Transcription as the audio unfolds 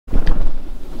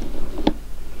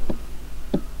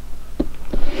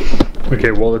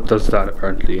Okay, well it does that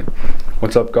apparently.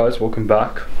 What's up guys, welcome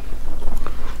back.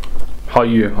 How are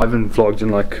you? I haven't vlogged in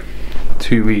like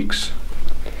 2 weeks.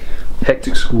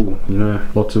 Hectic school, you know,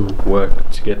 lots of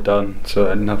work to get done, so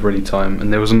I didn't have really time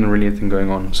and there wasn't really anything going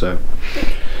on, so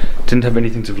didn't have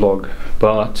anything to vlog.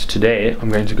 But today I'm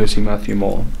going to go see Matthew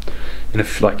Mall in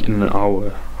an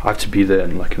hour. I have to be there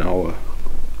in like an hour.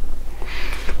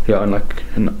 Yeah, in like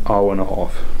an hour and a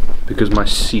half because my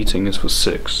seating is for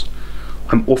 6.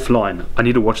 I'm offline. I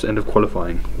need to watch the end of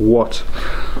qualifying. What?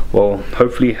 Well,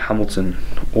 hopefully Hamilton.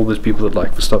 All those people that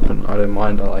like Verstappen, I don't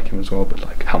mind, I like him as well, but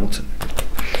like Hamilton.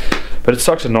 But it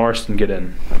sucks that Norris didn't get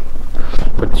in.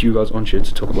 But you guys aren't here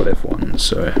to talk about F1,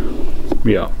 so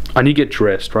yeah. I need to get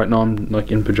dressed. Right now I'm like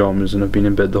in pajamas and I've been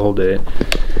in bed the whole day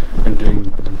and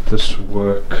doing this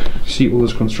work. See all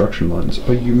those construction lines?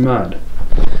 Are you mad?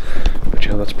 But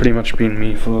yeah, that's pretty much been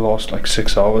me for the last like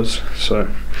 6 hours, so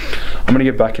I'm gonna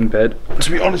get back in bed,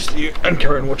 to be honest with you, and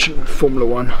carry on watching Formula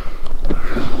 1.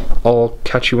 I'll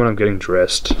catch you when I'm getting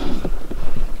dressed,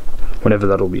 whenever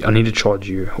that'll be. I need to charge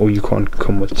you, or you can't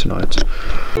come with tonight.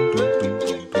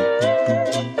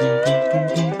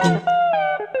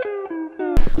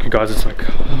 Okay guys, it's like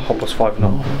 5:30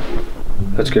 now.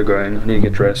 Let's get going. I need to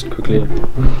get dressed quickly.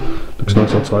 Looks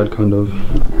nice outside, kind of.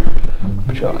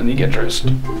 But yeah, I need to get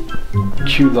dressed.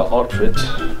 Cue the outfit.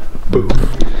 Boom.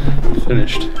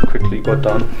 Finished. Quickly got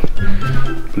done.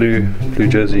 Blue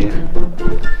jersey.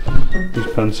 These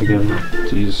pants again.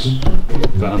 These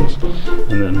Vans.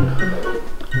 And then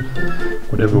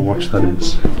whatever watch that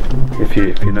is. If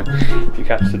you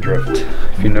catch the drift.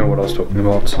 If you know what I was talking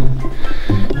about.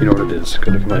 You know what it is.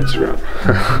 Go look at my Instagram.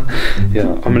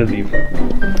 Yeah, I'm gonna leave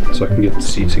so I can get the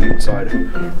seating inside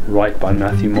right by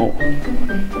Matthew Mall.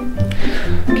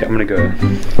 Okay, I'm gonna go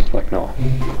like now.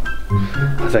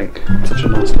 I think it's such a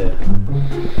nice day.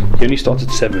 He only starts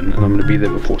at 7 and I'm gonna be there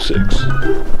before 6.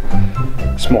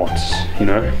 Smart, you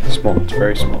know? Smart,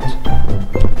 very smart.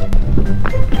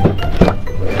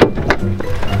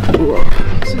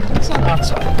 It's not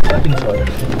outside, it's inside.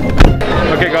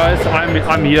 Okay guys,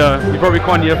 I'm here. You probably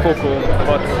can't hear Focal,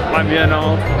 but I'm here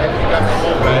now.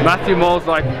 Matthew Mall's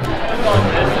like... No,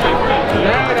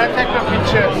 don't take no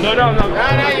pictures. No,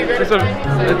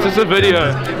 it's just a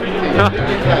video.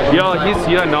 Yeah, he's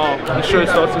here now. The show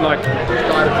starts in like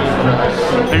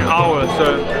an hour,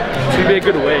 so it's gonna be a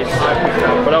good wait.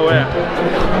 But oh yeah,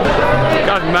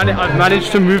 I've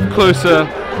managed to move closer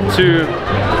to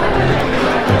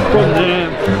from there,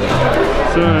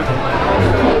 so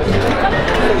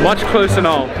much closer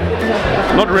now.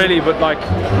 Not really, but like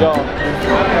yeah.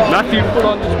 Matthew put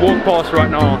on this walk past right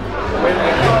now.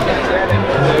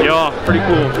 Yeah, pretty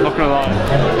cool. Not gonna lie.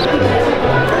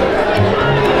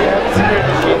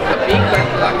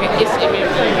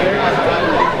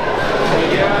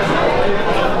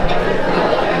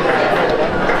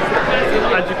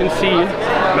 As you can see,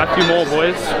 Matthew Mall,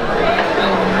 boys.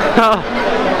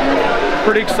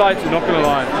 Pretty excited, not gonna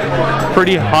lie.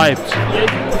 Pretty hyped.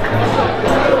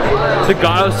 The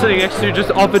guy I was sitting next to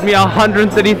just offered me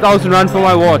 130,000 rand for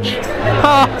my watch.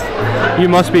 You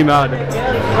must be mad.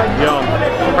 Yeah,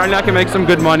 apparently I can make some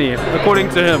good money, according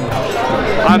to him.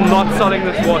 I'm not selling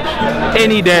this watch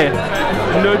any day,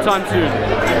 no time soon.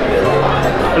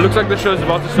 It looks like the show's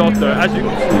about to start though, as you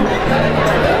can see.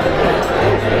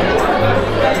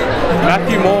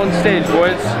 Matthew Mall on stage,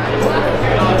 boys.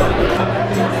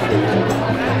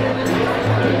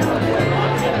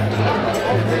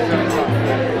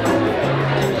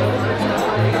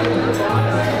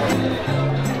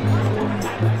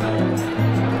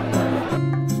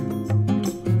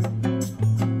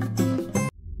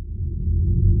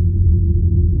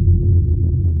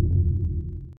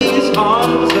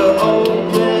 Arms are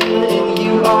open and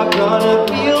you are gonna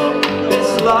feel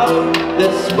this love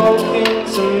that's spoken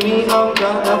to me. I'm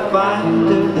gonna find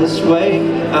it this way.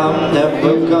 I'm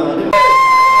never gonna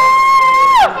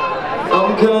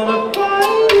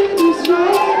find it this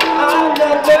way. I'm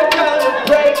never gonna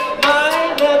break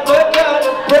my, never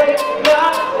gonna break my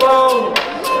bones.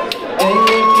 And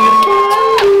if you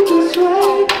find it this way,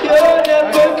 you're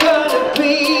never gonna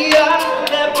be, I'm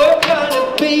never gonna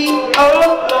be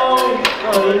alone.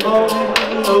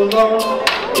 Alone,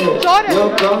 yeah.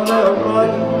 You're gonna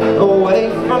run away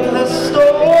from the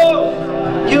storm.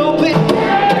 You'll be. Oh,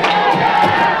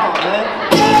 man.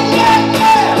 Yeah, yeah,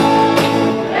 yeah.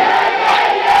 Yeah, yeah,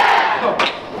 yeah.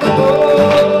 Oh.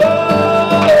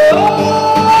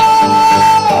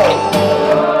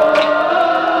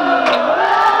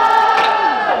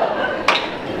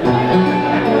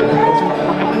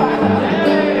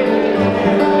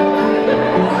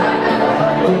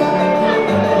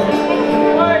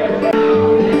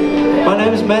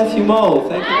 Matthew Mole.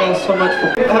 Thank you guys so much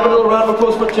for... Have a little round of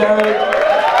applause for Jared.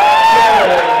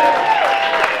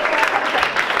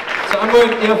 So I'm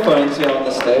wearing earphones here on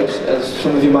the stage, as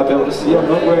some of you might be able to see. I'm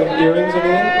not wearing earrings or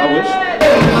anything, I wish.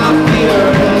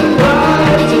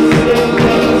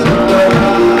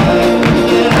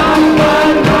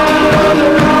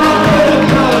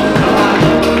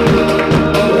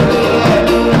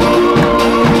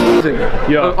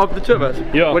 Yeah. Of the two of us.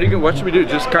 Yeah. What should we do?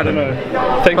 Just kind of know.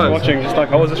 Thanks for watching. Just like,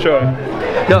 how was the show?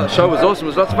 Yeah, the show was awesome. It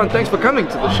was lots of fun. Thanks for coming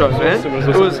to the show, man. Awesome.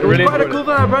 It was really quite a cool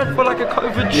vibe, right? For like a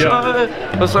COVID show.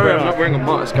 Oh, sorry, I'm not wearing a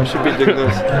mask. I should be doing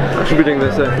this. I should be doing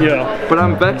this. Yeah. But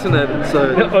I'm vaccinated,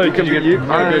 so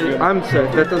I'm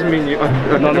safe. That doesn't mean you. No,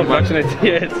 I'm not vaccinated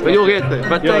yet. But you'll get there.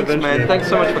 But thanks, man. Thanks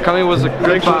so much for coming. It was a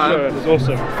good vibe. It was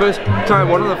awesome.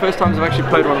 One of the first times I've actually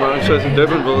played one of my own shows in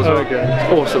Durbanville as well. Okay.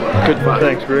 It's awesome. Good vibe.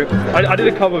 Thanks, bro. I did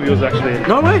a cover of yours actually.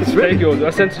 No way, it's really? Take yours. I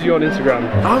sent it to you on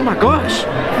Instagram. Oh my gosh.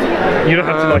 You don't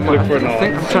have to like look for it now.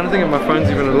 I'm trying to think if my phone's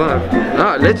even alive.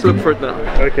 Ah, let's look for it now.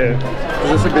 Okay.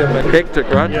 This would be a bit hectic,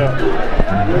 right?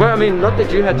 Yeah. Well, I mean, not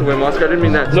that you had to wear a mask. I didn't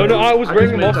mean that. No, I was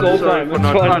wearing a mask the whole time. It's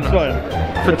fine. It's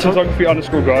fine. Photography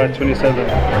underscore guy 27.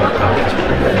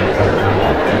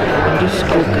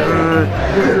 Underscore guy.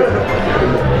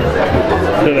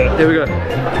 Here we go.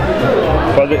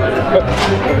 Oh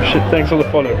shit, thanks for the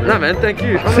follow. No man, thank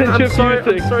you. I'm sorry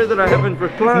that I haven't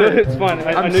replied. No, it's fine.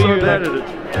 I'm so bad at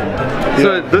it.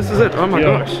 So this is it. Oh my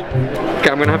gosh. Okay,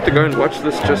 I'm gonna have to go and watch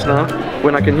this just now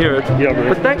when I can hear it. Yeah, bro.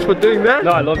 But thanks for doing that.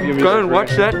 No, I love your music. Go and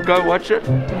watch that. Go watch it.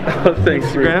 Thanks,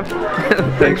 Instagram.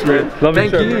 Thanks, man. Love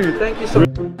Thank you. Thank you so much.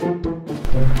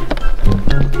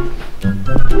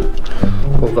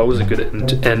 Well, that was a good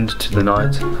end to the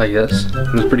night, I guess.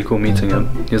 It was pretty cool meeting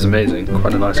him. He was amazing,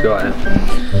 quite a nice guy.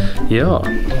 Yeah.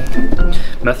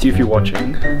 Matthew, if you're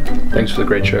watching, thanks for the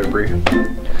great show, Brie.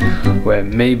 Where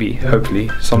maybe, hopefully,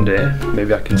 someday,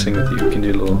 maybe I can sing with you. We can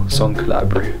do a little song collab,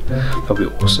 Brie. That'll be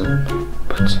awesome.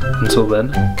 But until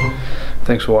then,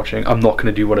 thanks for watching. I'm not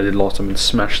gonna do what I did last time and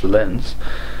smash the lens.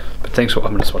 But thanks for,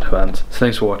 I'm gonna swat hands. So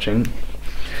thanks for watching.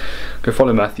 Go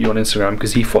follow Matthew on Instagram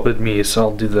because he followed me, so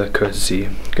I'll do the courtesy.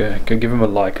 Go give him a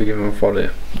like, go give him a follow.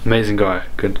 Amazing guy,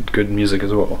 good music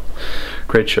as well.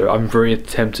 Great show. I'm very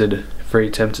tempted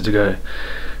to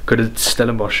go to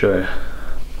Stellenbosch show.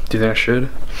 Do you think I should?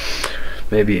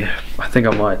 Maybe. I think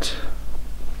I might.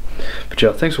 But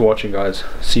yeah, thanks for watching, guys.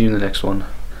 See you in the next one.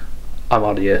 I'm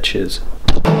out of here. Cheers.